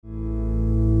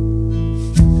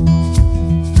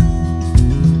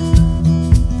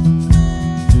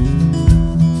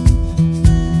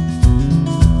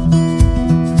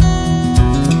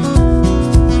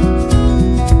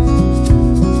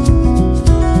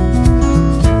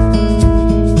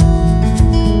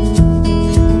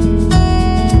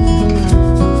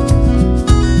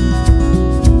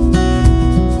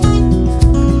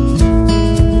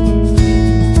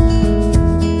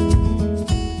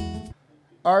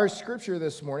Our scripture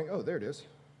this morning, there it is.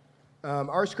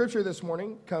 Our scripture this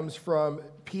morning comes from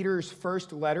Peter's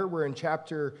first letter. We're in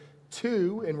chapter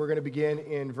 2, and we're going to begin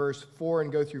in verse 4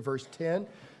 and go through verse 10.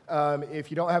 If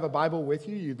you don't have a Bible with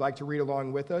you, you'd like to read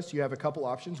along with us, you have a couple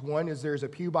options. One is there's a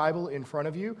pew Bible in front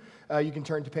of you. You can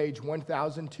turn to page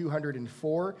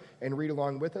 1204 and read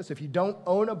along with us. If you don't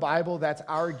own a Bible, that's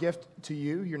our gift to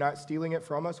you. You're not stealing it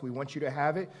from us. We want you to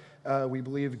have it. We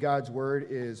believe God's word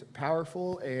is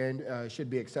powerful and should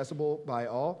be accessible by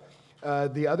all.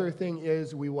 The other thing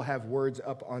is we will have words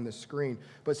up on the screen.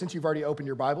 But since you've already opened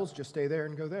your Bibles, just stay there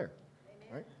and go there.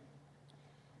 Right?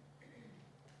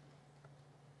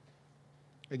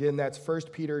 Again, that's 1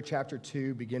 Peter chapter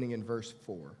 2, beginning in verse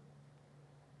 4.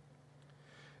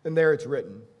 And there it's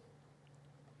written,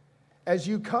 "As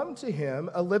you come to him,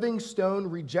 a living stone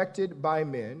rejected by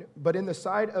men, but in the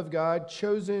sight of God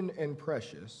chosen and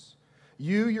precious,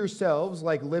 you yourselves,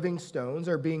 like living stones,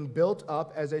 are being built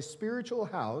up as a spiritual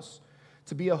house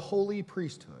to be a holy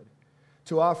priesthood,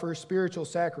 to offer spiritual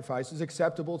sacrifices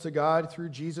acceptable to God through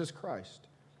Jesus Christ.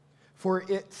 For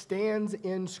it stands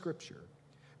in Scripture,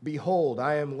 'Behold,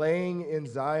 I am laying in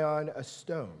Zion a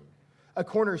stone, a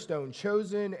cornerstone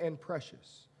chosen and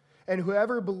precious, and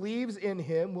whoever believes in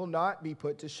him will not be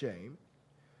put to shame.'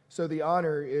 So the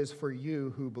honor is for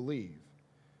you who believe.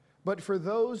 But for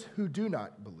those who do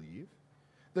not believe,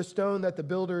 the stone that the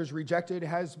builders rejected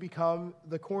has become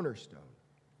the cornerstone,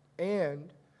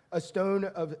 and a stone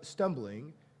of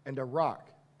stumbling and a rock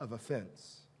of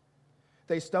offense.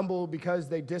 They stumble because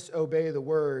they disobey the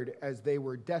word as they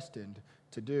were destined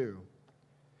to do.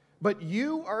 But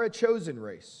you are a chosen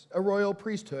race, a royal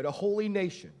priesthood, a holy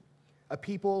nation, a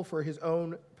people for his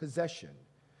own possession,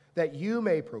 that you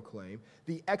may proclaim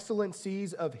the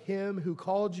excellencies of him who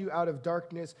called you out of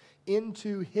darkness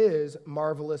into his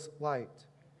marvelous light.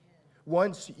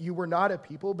 Once you were not a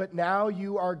people, but now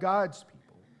you are God's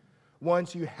people.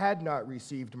 Once you had not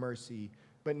received mercy,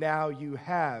 but now you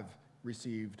have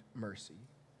received mercy."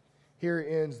 Here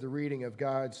ends the reading of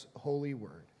God's holy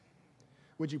word.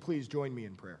 Would you please join me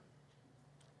in prayer?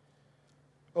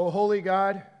 O holy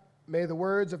God, may the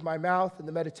words of my mouth and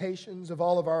the meditations of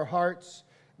all of our hearts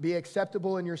be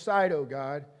acceptable in your sight, O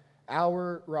God,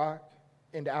 our rock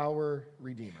and our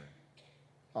Redeemer.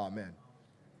 Amen.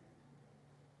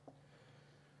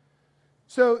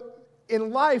 So, in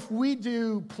life, we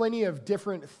do plenty of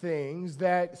different things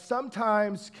that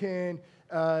sometimes can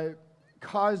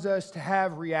cause us to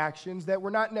have reactions that we're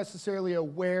not necessarily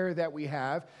aware that we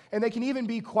have, and they can even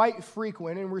be quite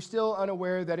frequent, and we're still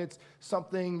unaware that it's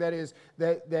something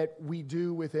that we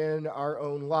do within our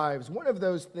own lives. One of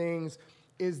those things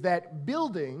is that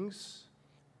buildings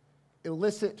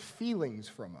elicit feelings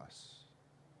from us.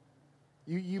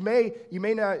 You may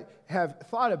not have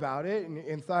thought about it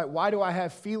and thought, why do I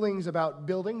have feelings about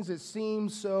buildings? It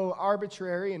seems so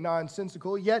arbitrary and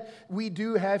nonsensical, yet we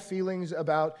do have feelings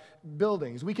about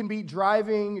buildings. We can be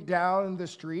driving down the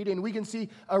street and we can see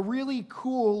a really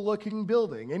cool looking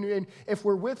building. And if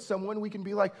we're with someone, we can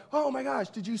be like, oh my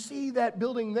gosh, did you see that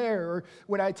building there? Or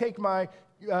when I take my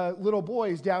little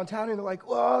boys downtown and they're like,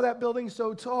 whoa, that building's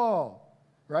so tall.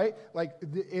 Right? Like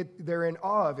they're in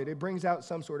awe of it. It brings out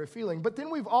some sort of feeling. But then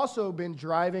we've also been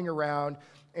driving around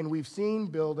and we've seen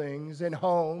buildings and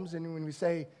homes, and when we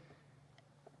say,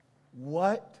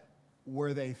 what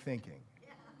were they thinking?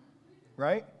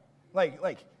 Right?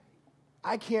 Like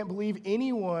I can't believe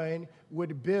anyone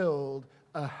would build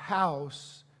a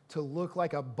house to look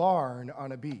like a barn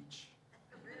on a beach.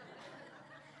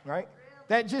 Right?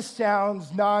 That just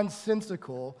sounds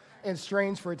nonsensical and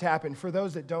strange for it to happen. For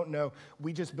those that don't know,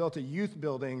 we just built a youth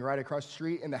building right across the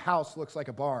street, and the house looks like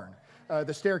a barn.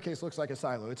 The staircase looks like a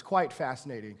silo. It's quite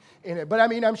fascinating. But I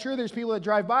mean, I'm sure there's people that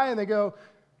drive by and they go,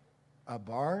 a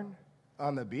barn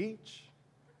on the beach?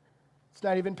 It's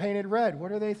not even painted red.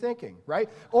 What are they thinking, right?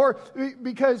 Or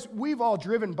because we've all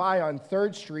driven by on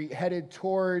 3rd Street headed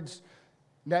towards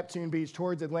Neptune Beach,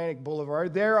 towards Atlantic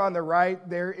Boulevard. There on the right,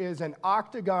 there is an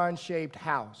octagon-shaped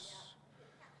house.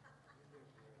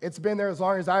 It's been there as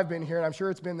long as I've been here, and I'm sure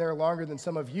it's been there longer than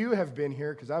some of you have been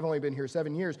here, because I've only been here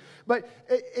 7 years. But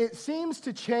it seems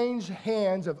to change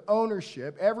hands of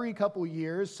ownership every couple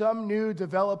years. Some new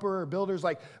developer or builder's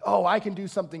like, oh, I can do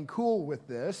something cool with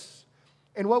this.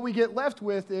 And what we get left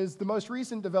with is the most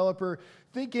recent developer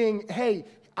thinking, hey,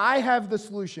 I have the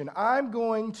solution. I'm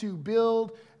going to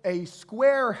build a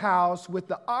square house with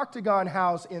the octagon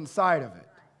house inside of it.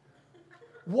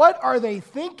 What are they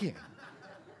thinking?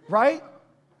 Right?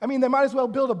 I mean, they might as well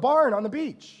build a barn on the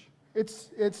beach.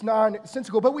 It's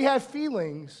nonsensical. But we have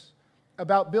feelings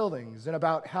about buildings and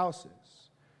about houses.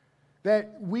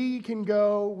 That we can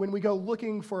go, when we go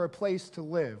looking for a place to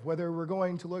live, whether we're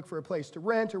going to look for a place to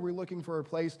rent or we're looking for a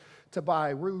place to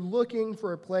buy, we're looking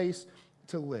for a place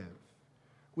to live.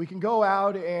 We can go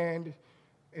out and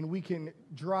we can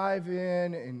drive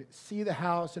in and see the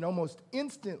house and almost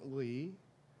instantly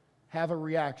have a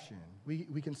reaction.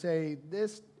 We can say,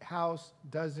 this house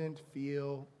doesn't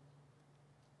feel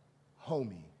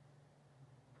homey.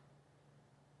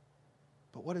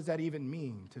 But what does that even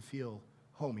mean, to feel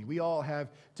homey? We all have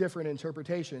different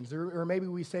interpretations. Or maybe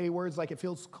we say words like it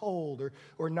feels cold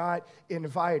or not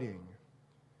inviting.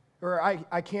 Or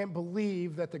I can't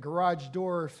believe that the garage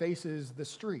door faces the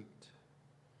street.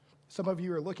 Some of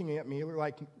you are looking at me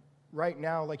like right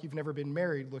now like you've never been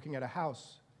married looking at a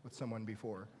house with someone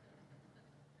before.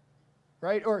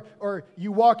 Right? Or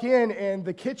you walk in and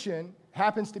the kitchen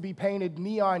happens to be painted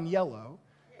neon yellow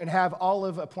and have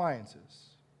olive appliances.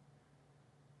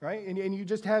 Right? And you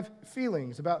just have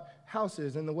feelings about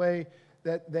houses and the way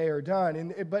that they are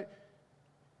done. But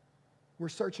we're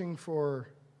searching for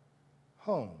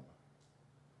home.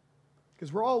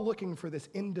 Because we're all looking for this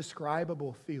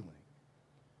indescribable feeling.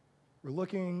 We're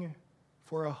looking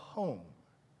for a home.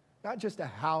 Not just a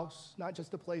house, not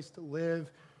just a place to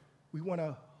live. We want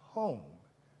a home.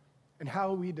 And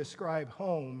how we describe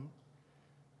home,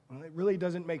 well, it really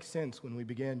doesn't make sense when we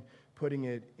begin putting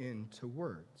it into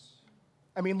words.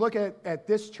 I mean, look at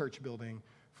this church building,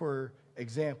 for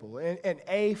example. An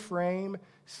A-frame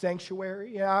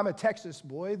sanctuary. Yeah, I'm a Texas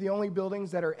boy. The only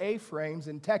buildings that are A-frames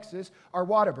in Texas are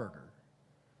Whataburger.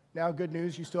 Now, good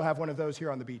news, you still have one of those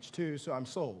here on the beach too, so I'm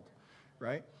sold,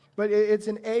 right? But it's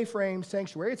an A-frame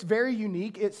sanctuary. It's very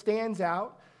unique. It stands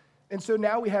out. And so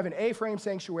now we have an A-frame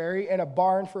sanctuary and a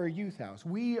barn for a youth house.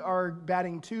 We are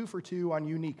batting 2 for 2 on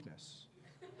uniqueness.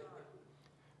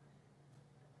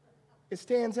 It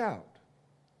stands out.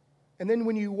 And then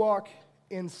when you walk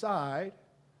inside,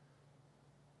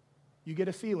 you get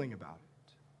a feeling about it.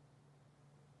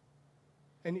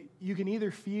 And you can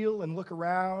either feel and look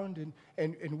around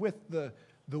and with the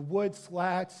wood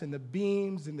slats and the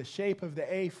beams and the shape of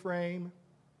the A-frame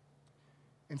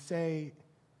and say,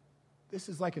 this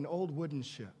is like an old wooden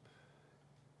ship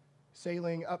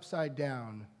sailing upside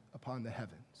down upon the heavens.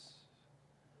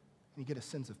 And you get a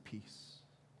sense of peace.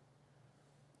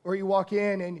 Or you walk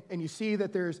in and you see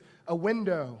that there's a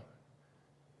window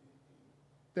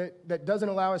that doesn't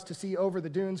allow us to see over the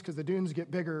dunes because the dunes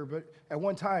get bigger, but at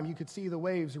one time you could see the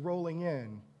waves rolling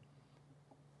in.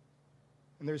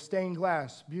 And there's stained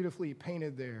glass beautifully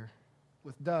painted there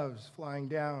with doves flying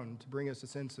down to bring us a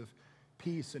sense of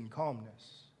peace and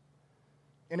calmness.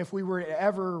 And if we were to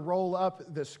ever roll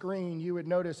up the screen, you would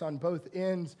notice on both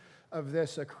ends of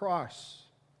this a cross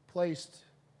placed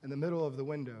in the middle of the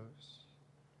windows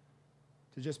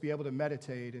to just be able to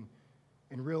meditate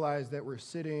and realize that we're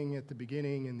sitting at the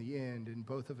beginning and the end, and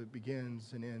both of it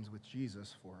begins and ends with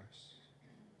Jesus for us.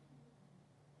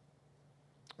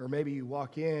 Or maybe you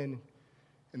walk in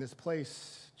and this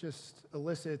place just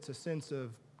elicits a sense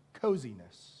of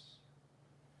coziness,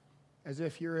 as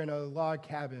if you're in a log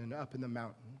cabin up in the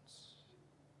mountains.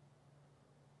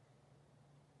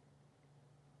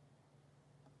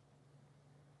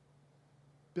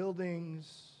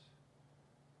 Buildings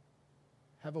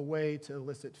have a way to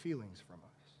elicit feelings from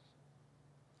us.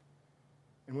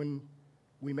 And when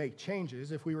we make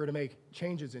changes, if we were to make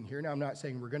changes in here, now I'm not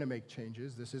saying we're going to make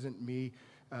changes. This isn't me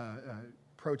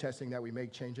protesting that we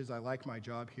make changes. I like my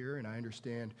job here, and I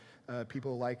understand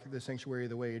people like the sanctuary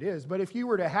the way it is. But if you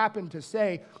were to happen to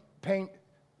say, paint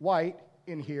white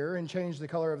in here and change the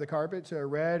color of the carpet to a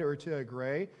red or to a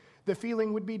gray, the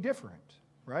feeling would be different,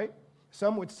 right?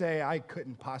 Some would say, I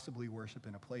couldn't possibly worship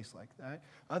in a place like that.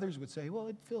 Others would say, well,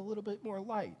 it'd feel a little bit more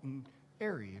light and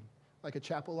airy, like a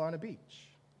chapel on a beach.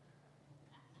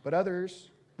 But others,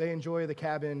 they enjoy the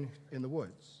cabin in the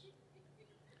woods.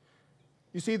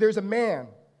 You see, there's a man.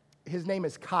 His name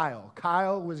is Kyle.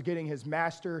 Kyle was getting his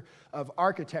Master of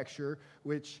Architecture,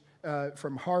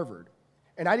 from Harvard.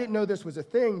 And I didn't know this was a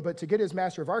thing, but to get his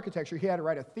Master of Architecture, he had to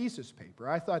write a thesis paper.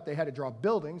 I thought they had to draw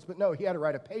buildings, but no, he had to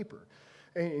write a paper.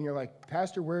 And you're like,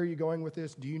 Pastor, where are you going with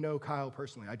this? Do you know Kyle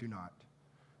personally? I do not.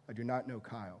 I do not know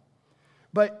Kyle.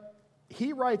 But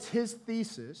he writes his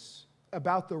thesis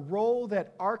about the role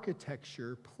that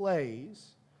architecture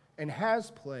plays and has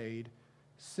played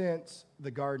since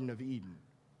the Garden of Eden.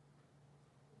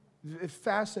 It's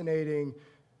fascinating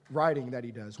writing that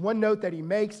he does. One note that he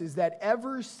makes is that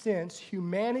ever since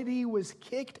humanity was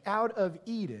kicked out of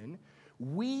Eden,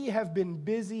 we have been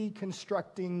busy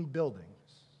constructing buildings.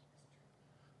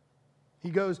 He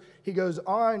goes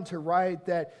on to write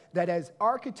that as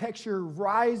architecture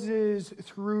rises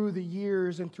through the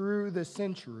years and through the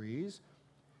centuries,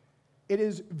 it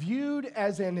is viewed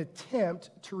as an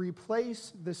attempt to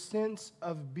replace the sense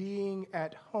of being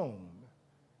at home,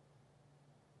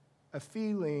 a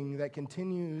feeling that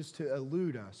continues to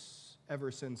elude us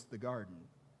ever since the garden.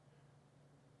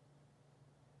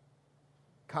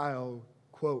 Kyle,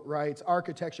 quote, writes,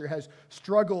 architecture has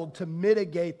struggled to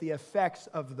mitigate the effects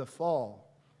of the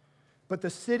fall, but the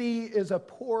city is a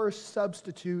poor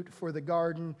substitute for the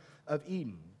Garden of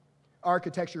Eden.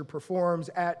 Architecture performs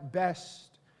at best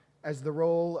as the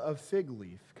role of fig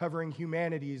leaf, covering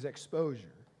humanity's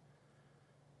exposure.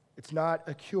 It's not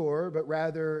a cure, but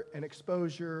rather an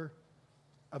exposure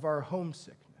of our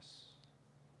homesickness.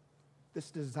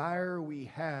 This desire we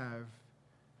have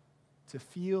to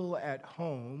feel at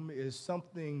home is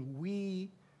something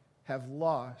we have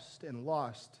lost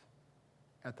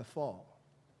at the fall.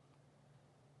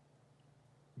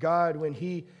 God, when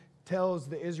he tells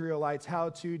the Israelites how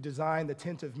to design the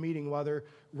tent of meeting while they're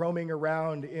roaming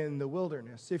around in the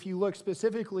wilderness, if you look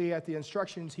specifically at the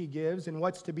instructions he gives and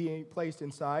what's to be placed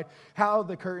inside, how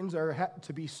the curtains are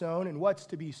to be sewn and what's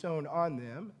to be sewn on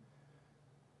them,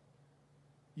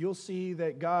 you'll see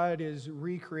that God is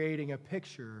recreating a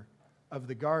picture of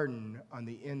the garden on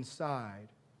the inside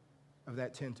of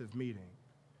that tent of meeting.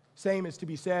 Same is to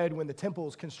be said when the temple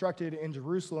is constructed in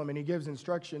Jerusalem, and he gives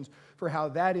instructions for how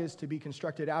that is to be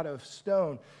constructed out of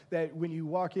stone. That when you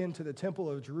walk into the temple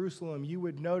of Jerusalem, you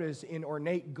would notice in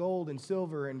ornate gold and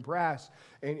silver and brass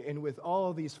and with all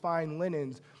of these fine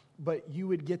linens, but you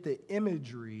would get the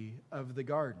imagery of the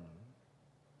garden,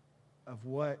 of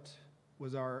what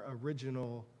was our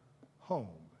original home.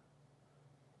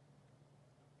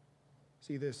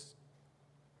 See, this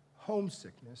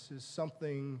homesickness is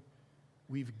something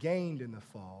we've gained in the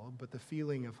fall, but the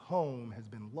feeling of home has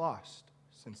been lost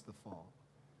since the fall.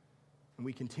 And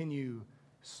we continue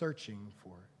searching for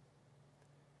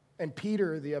it. And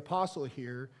Peter, the apostle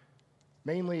here,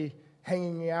 mainly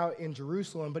hanging out in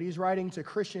Jerusalem, but he's writing to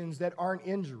Christians that aren't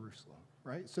in Jerusalem,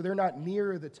 right? So they're not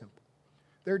near the temple.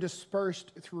 They're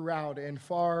dispersed throughout and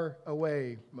far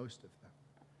away, most of them.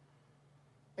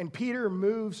 And Peter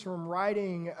moves from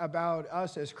writing about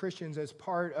us as Christians as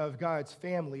part of God's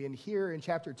family. And here in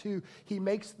chapter 2, he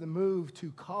makes the move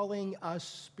to calling us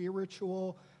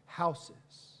spiritual houses.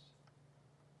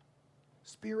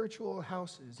 Spiritual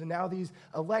houses. And now these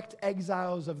elect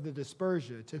exiles of the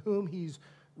dispersion to whom he's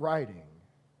writing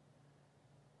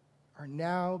are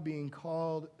now being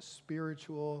called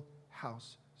spiritual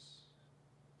houses.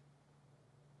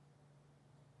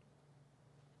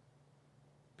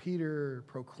 Peter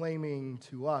proclaiming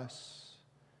to us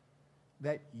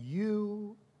that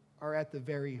you are at the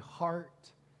very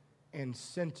heart and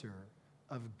center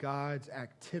of God's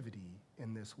activity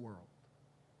in this world.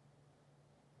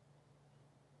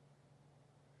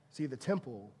 See, the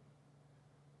temple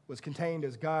was contained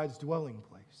as God's dwelling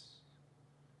place.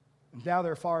 And now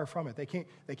they're far from it. They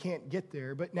can't get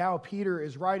there. But now Peter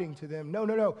is writing to them,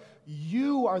 no.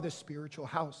 You are the spiritual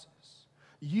houses.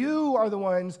 You are the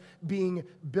ones being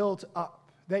built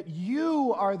up, that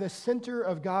you are the center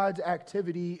of God's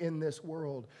activity in this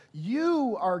world.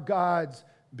 You are God's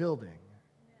building.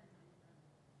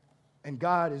 And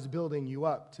God is building you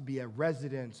up to be a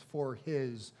residence for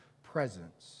his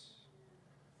presence.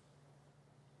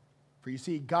 For you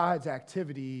see, God's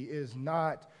activity is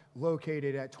not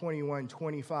located at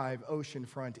 2125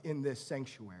 Oceanfront in this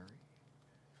sanctuary.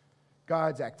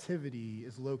 God's activity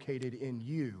is located in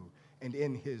you and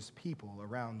in his people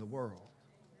around the world.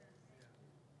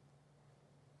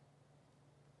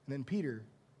 And then Peter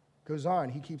goes on.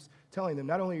 He keeps telling them,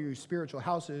 not only are you spiritual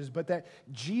houses, but that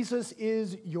Jesus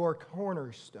is your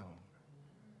cornerstone.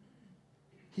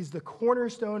 He's the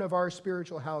cornerstone of our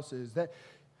spiritual houses. That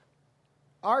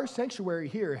our sanctuary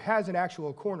here has an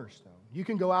actual cornerstone. You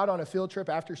can go out on a field trip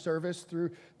after service through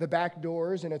the back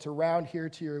doors, and it's around here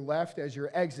to your left as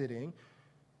you're exiting.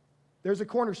 There's a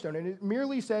cornerstone, and it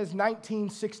merely says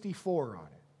 1964 on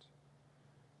it.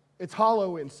 It's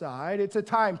hollow inside. It's a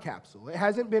time capsule. It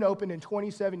hasn't been opened in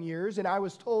 27 years, and I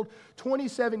was told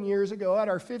 27 years ago at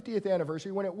our 50th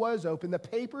anniversary when it was open, the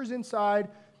papers inside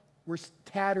were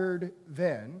tattered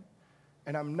then,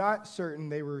 and I'm not certain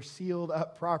they were sealed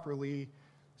up properly,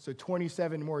 so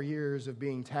 27 more years of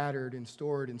being tattered and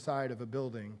stored inside of a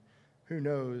building, who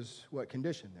knows what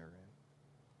condition they're in.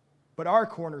 But our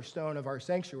cornerstone of our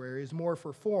sanctuary is more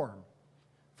for form,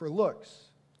 for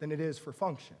looks, than it is for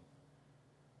function.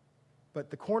 But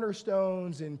the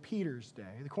cornerstones in Peter's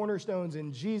day, the cornerstones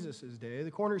in Jesus' day,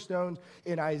 the cornerstones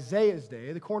in Isaiah's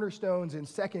day, the cornerstones in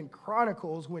 2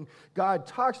 Chronicles, when God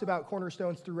talks about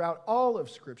cornerstones throughout all of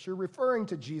Scripture, referring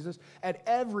to Jesus at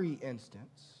every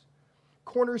instance,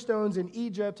 cornerstones in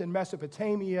Egypt and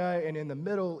Mesopotamia and in the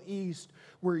Middle East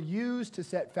were used to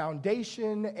set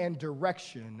foundation and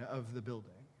direction of the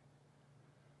building.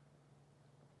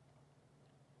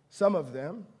 Some of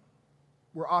them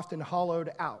were often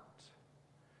hollowed out.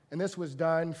 And this was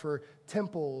done for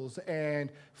temples and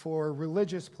for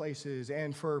religious places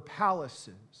and for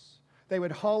palaces. They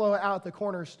would hollow out the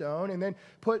cornerstone and then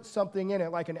put something in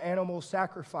it, like an animal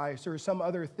sacrifice or some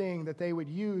other thing that they would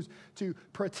use to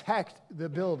protect the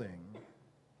building.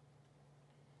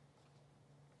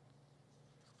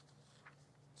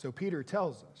 So Peter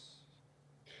tells us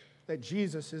that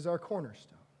Jesus is our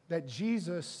cornerstone, that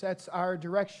Jesus sets our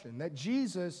direction, that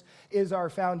Jesus is our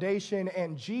foundation,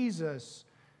 and Jesus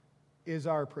is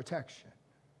our protection.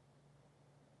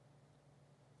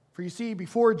 For you see,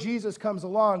 before Jesus comes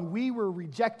along, we were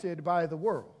rejected by the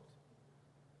world.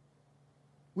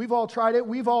 We've all tried it.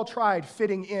 We've all tried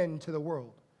fitting into the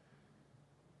world.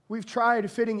 We've tried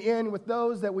fitting in with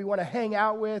those that we want to hang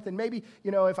out with, and maybe,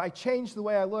 if I change the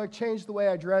way I look, change the way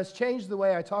I dress, change the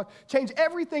way I talk, change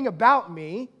everything about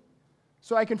me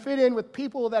so I can fit in with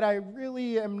people that I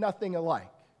really am nothing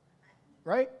alike,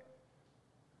 right?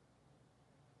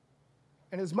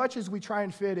 And as much as we try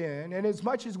and fit in, and as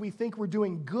much as we think we're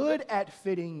doing good at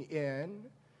fitting in,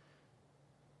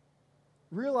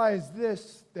 realize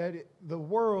this, that the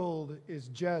world is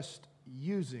just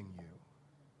using you.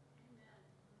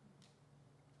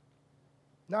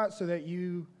 Not so that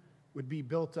you would be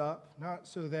built up, not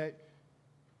so that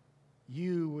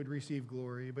you would receive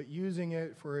glory, but using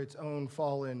it for its own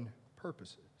fallen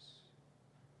purposes.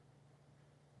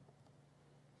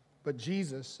 But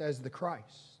Jesus, as the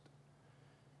Christ,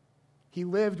 He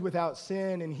lived without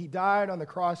sin, and He died on the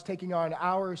cross, taking on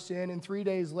our sin, and 3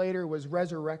 days later was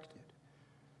resurrected.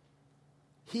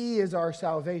 He is our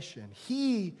salvation.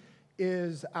 He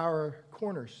is our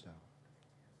cornerstone.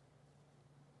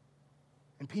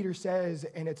 And Peter says,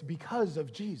 and it's because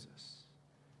of Jesus,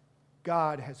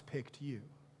 God has picked you.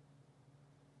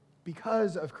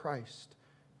 Because of Christ,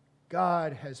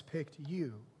 God has picked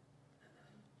you.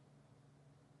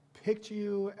 Picked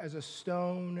you as a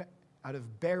stone out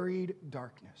of buried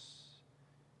darkness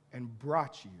and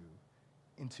brought you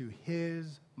into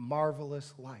His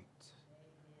marvelous light.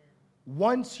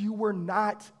 Once you were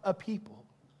not a people,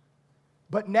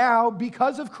 but now,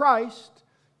 because of Christ,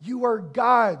 you are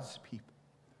God's people.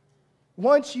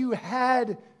 Once you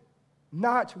had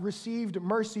not received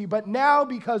mercy, but now,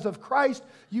 because of Christ,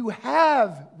 you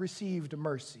have received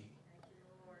mercy.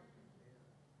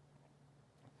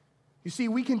 You see,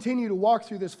 we continue to walk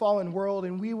through this fallen world,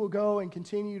 and we will go and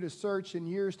continue to search in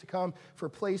years to come for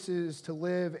places to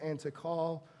live and to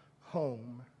call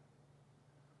home.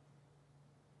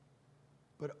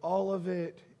 But all of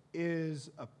it is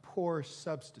a poor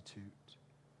substitute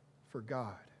for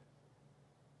God.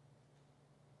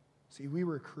 See, we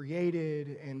were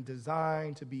created and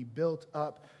designed to be built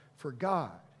up for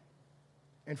God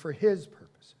and for His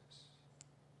purposes.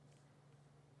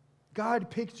 God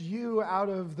picked you out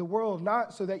of the world,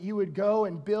 not so that you would go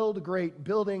and build great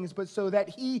buildings, but so that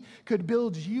He could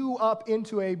build you up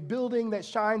into a building that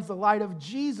shines the light of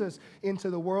Jesus into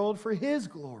the world for His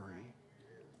glory.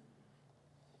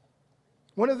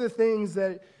 One of the things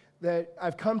that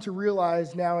I've come to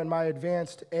realize now in my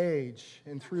advanced age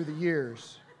and through the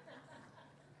years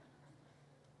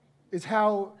is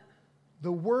how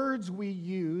the words we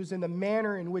use and the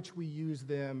manner in which we use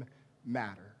them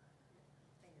matter.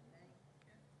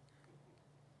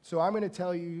 So I'm going to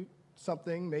tell you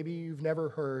something maybe you've never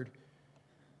heard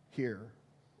here.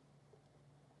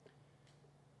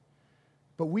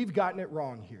 But we've gotten it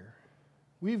wrong here.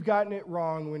 We've gotten it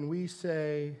wrong when we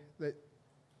say that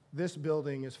this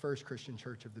building is First Christian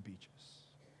Church of the Beaches.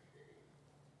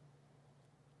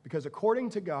 Because according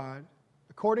to God,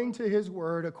 according to His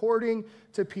Word, according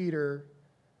to Peter,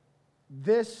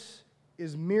 this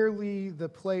is merely the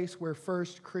place where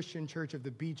First Christian Church of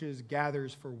the Beaches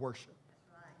gathers for worship.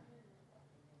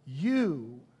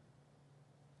 You,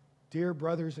 dear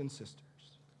brothers and sisters,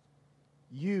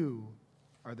 you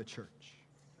are the church.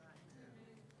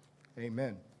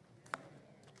 Amen.